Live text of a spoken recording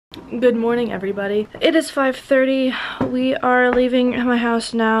Good morning, everybody. It is 5:30. We are leaving my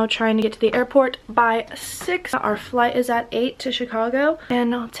house now, trying to get to the airport by 6. Our flight is at 8 to Chicago,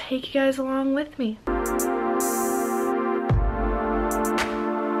 and I'll take you guys along with me.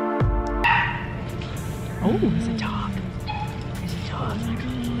 Oh, there's a dog. There's a dog.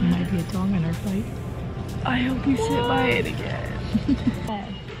 There might be a dog on our flight. I hope you sit by it again.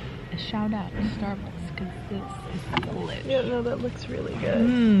 A shout out to Starbucks because this is delicious. Yeah, no, that looks really good.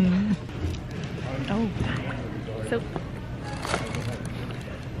 Oh, So,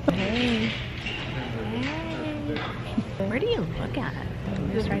 hey. Where do you look at?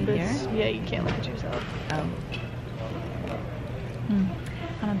 Just right here? Yeah, you can't look at yourself. Oh.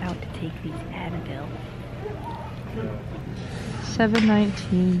 I'm about to take these Advil.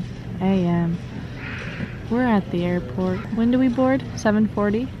 7:19 a.m. We're at the airport. When do we board?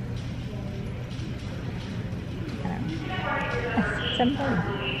 7:40?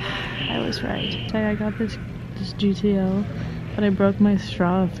 I was right. I got this GTO, but I broke my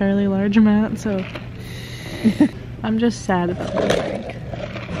straw a fairly large amount, so I'm just sad about the drink.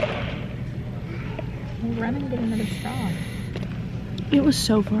 We'll run and get another straw. It was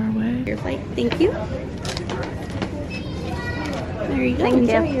so far away. Your flight. Thank you. There you go. Thank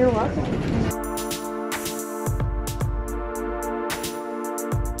you. You're welcome.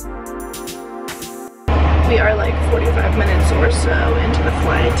 We are like 45 minutes or so into the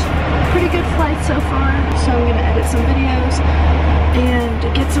flight. Pretty good flight so far, so I'm gonna edit some videos and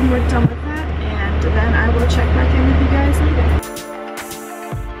get some work done with that, and then I will check back in with you guys later.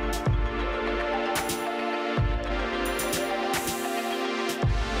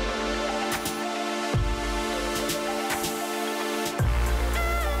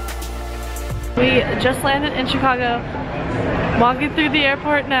 We just landed in Chicago, walking through the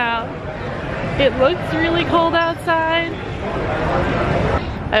airport now. It looks really cold outside.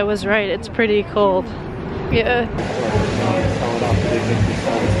 I was right, it's pretty cold. Yeah.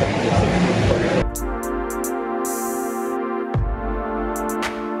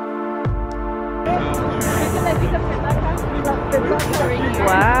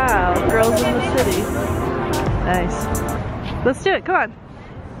 Wow, girls in the city. Nice. Let's do it, come on.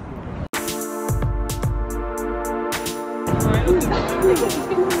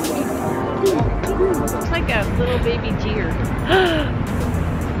 Looks like a little baby deer.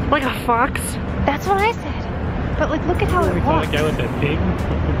 Like a fox? That's what I said. But like, look at how it The walks. guy with that pig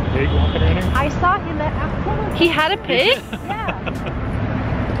walking around here? I saw him at He had a pig? yeah.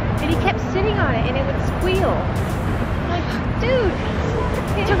 And he kept sitting on it, and it would squeal. I'm like, dude,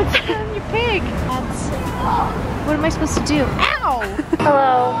 don't sit on your pig. That's. What am I supposed to do? Ow!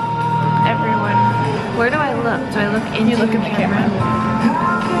 Hello. Everyone. Where do I look? Do I look into You look at the camera.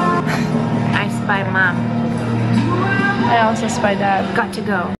 I spy mom. I also spy dad. Got to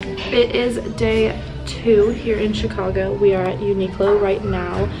go. It is day 2 here in Chicago. We are at Uniqlo right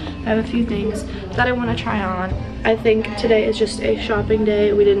now. I have a few things that I want to try on. I think today is just a shopping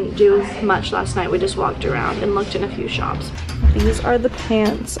day. We didn't do much last night. We just walked around and looked in a few shops. These are the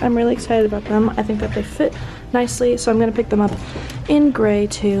pants. I'm really excited about them. I think that they fit nicely, so I'm going to pick them up in gray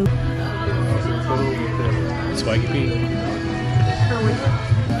too. Spiky.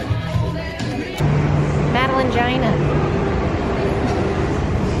 Madeline Gina.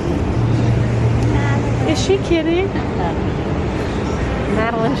 Is she kidding?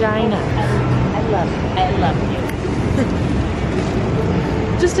 Madeline Gina. I love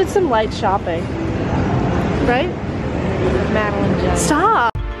you. Just did some light shopping. Right? Madeline Gina.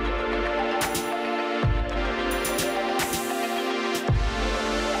 Stop!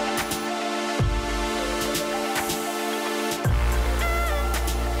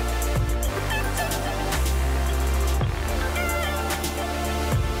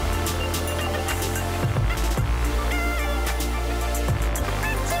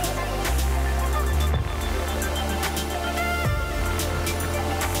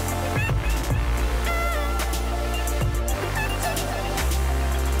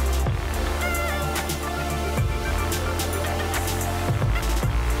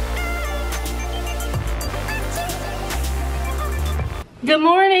 Good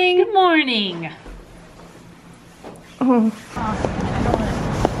morning! Good morning. Oh.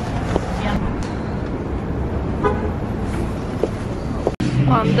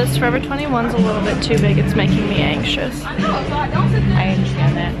 This Forever 21's a little bit too big. It's making me anxious. I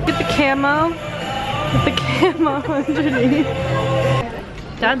understand that. Get the camo. Get the camo underneath.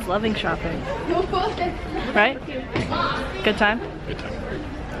 Dad's loving shopping. Right? Good time? Good time.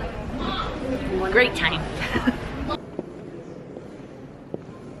 Great time.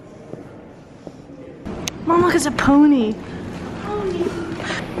 Mom, look, it's a pony.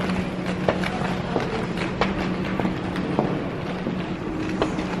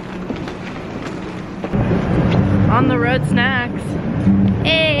 On the road snacks.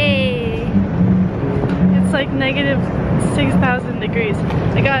 Hey! It's like negative 6,000 degrees.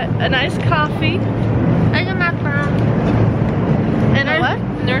 I got a nice coffee. I got my phone. And what?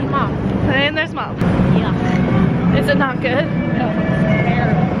 And there's mom. And there's mom. Yeah. Is it not good? No, it's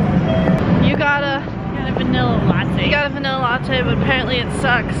terrible. You got a vanilla latte. You got a vanilla latte, but apparently it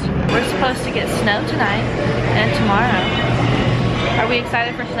sucks. We're supposed to get snow tonight and tomorrow. Are we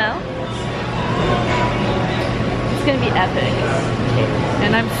excited for snow? It's gonna be epic.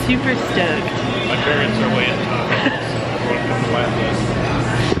 And I'm super stoked. My parents are way in town.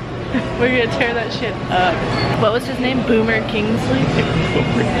 We're gonna tear that shit up. What was his name? Boomer Kingsley?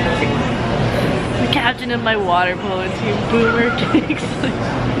 The captain of my water polo team, Boomer Kingsley.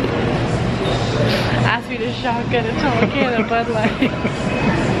 Asked me to shotgun a tall can of Bud Light.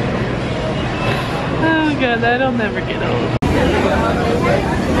 Oh god, that'll never get old.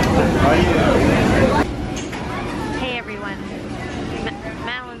 Hey everyone.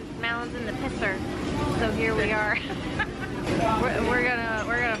 Madeline's in the pisser. So here we are. we're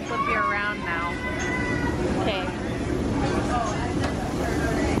gonna flip you around now. Okay.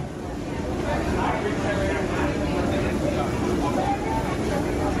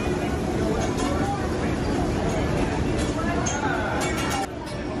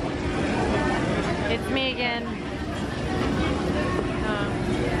 It's me again.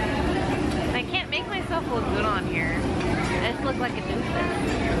 I can't make myself look good on here. I just look like a doofus.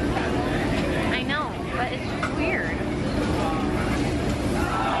 I know, but it's just weird.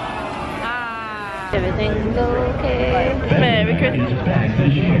 Ah. Everything's okay. Merry Christmas.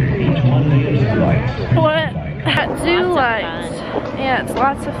 What? At Zoo Lights. Yeah, it's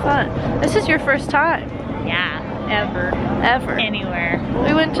lots of fun. This is your first time. Yeah, ever. Ever. Anywhere.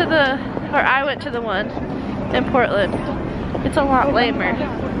 We went to I went to the one in Portland. It's a lot lamer.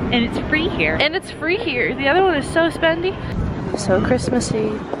 And it's free here. And it's free here. The other one is so spendy. So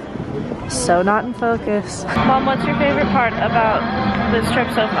Christmassy. So not in focus. Mom, what's your favorite part about this trip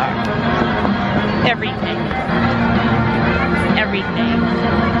so far? Everything. Everything.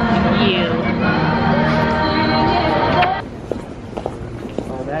 You.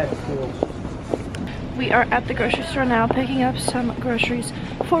 Oh, that's cool. We are at the grocery store now picking up some groceries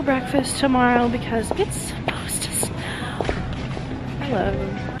for breakfast tomorrow because it's supposed to snow.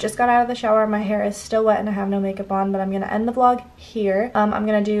 Hello. Just got out of the shower. My hair is still wet and I have no makeup on, but I'm gonna end the vlog here. I'm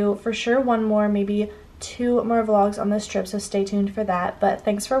gonna do for sure one more, maybe 2 more vlogs on this trip, so stay tuned for that. But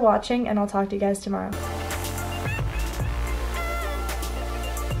thanks for watching and I'll talk to you guys tomorrow.